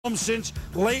Since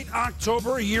late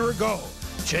October a year ago.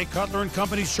 Jay Cutler and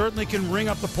company certainly can ring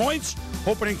up the points.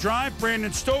 Opening drive,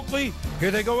 Brandon Stokely. Here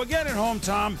they go again at home,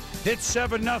 Tom. Hits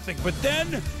 7-0. But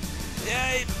then,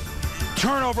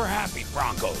 turnover happy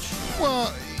Broncos.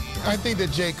 Well, I think that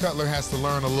Jay Cutler has to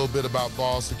learn a little bit about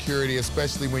ball security,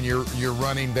 especially when you're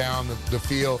running down the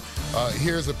field.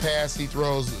 Here's a pass he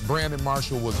throws. Brandon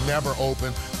Marshall was never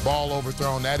open. Ball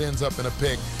overthrown. That ends up in a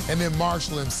pick. And then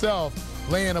Marshall himself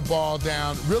laying a ball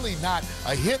down. Really not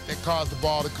a hit that caused the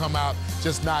ball to come out,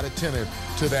 just not attentive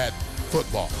to that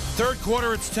football. Third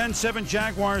quarter, it's 10-7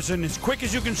 Jaguars, and as quick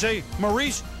as you can say,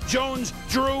 Maurice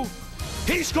Jones-Drew,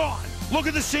 he's gone. Look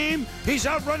at the seam. He's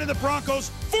outrunning the Broncos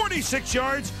 46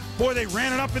 yards. Boy, they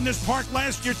ran it up in this park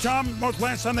last year, Tom.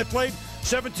 Last time they played,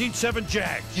 17-7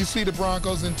 Jags. You see the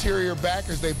Broncos' interior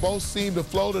backers. They both seem to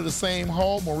flow to the same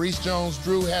hole. Maurice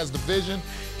Jones-Drew has the vision.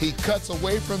 He cuts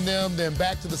away from them, then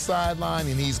back to the sideline,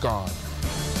 and he's gone.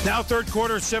 Now third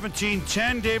quarter,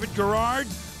 17-10. David Garrard,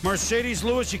 Mercedes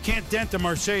Lewis. You can't dent the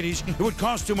Mercedes. It would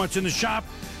cost too much in the shop.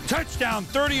 Touchdown,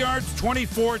 30 yards,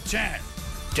 24-10.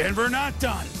 Denver not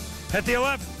done. At the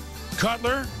 11,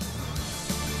 Cutler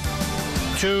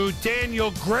to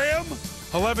Daniel Graham,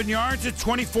 11 yards at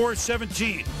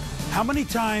 24-17. How many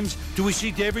times do we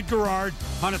see David Garrard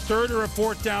on a third or a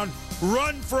fourth down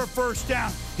run for a first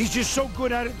down? He's just so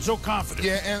good at it and so confident.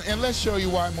 Yeah, and let's show you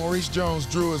why Maurice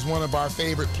Jones-Drew is one of our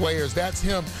favorite players. That's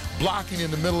him blocking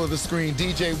in the middle of the screen.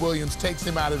 DJ Williams takes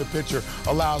him out of the picture,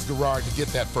 allows Garrard to get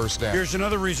that first down. Here's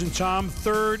another reason, Tom.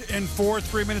 3rd and 4,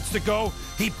 3 minutes to go.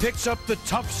 He picks up the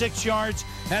tough 6 yards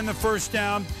and the first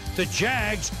down. The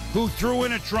Jags, who threw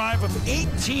in a drive of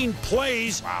 18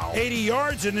 plays, 80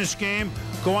 yards in this game,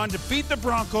 go on to beat the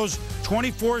Broncos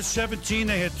 24-17.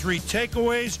 They had 3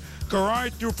 takeaways.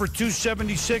 Garrard threw for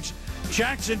 276.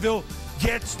 Jacksonville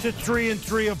gets to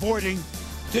 3-3, avoiding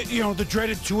the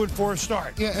dreaded 2-4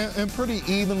 start. Yeah, and pretty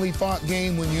evenly fought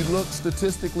game when you look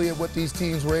statistically at what these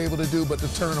teams were able to do, but the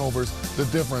turnovers, the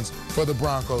difference for the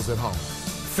Broncos at home.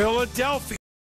 Philadelphia.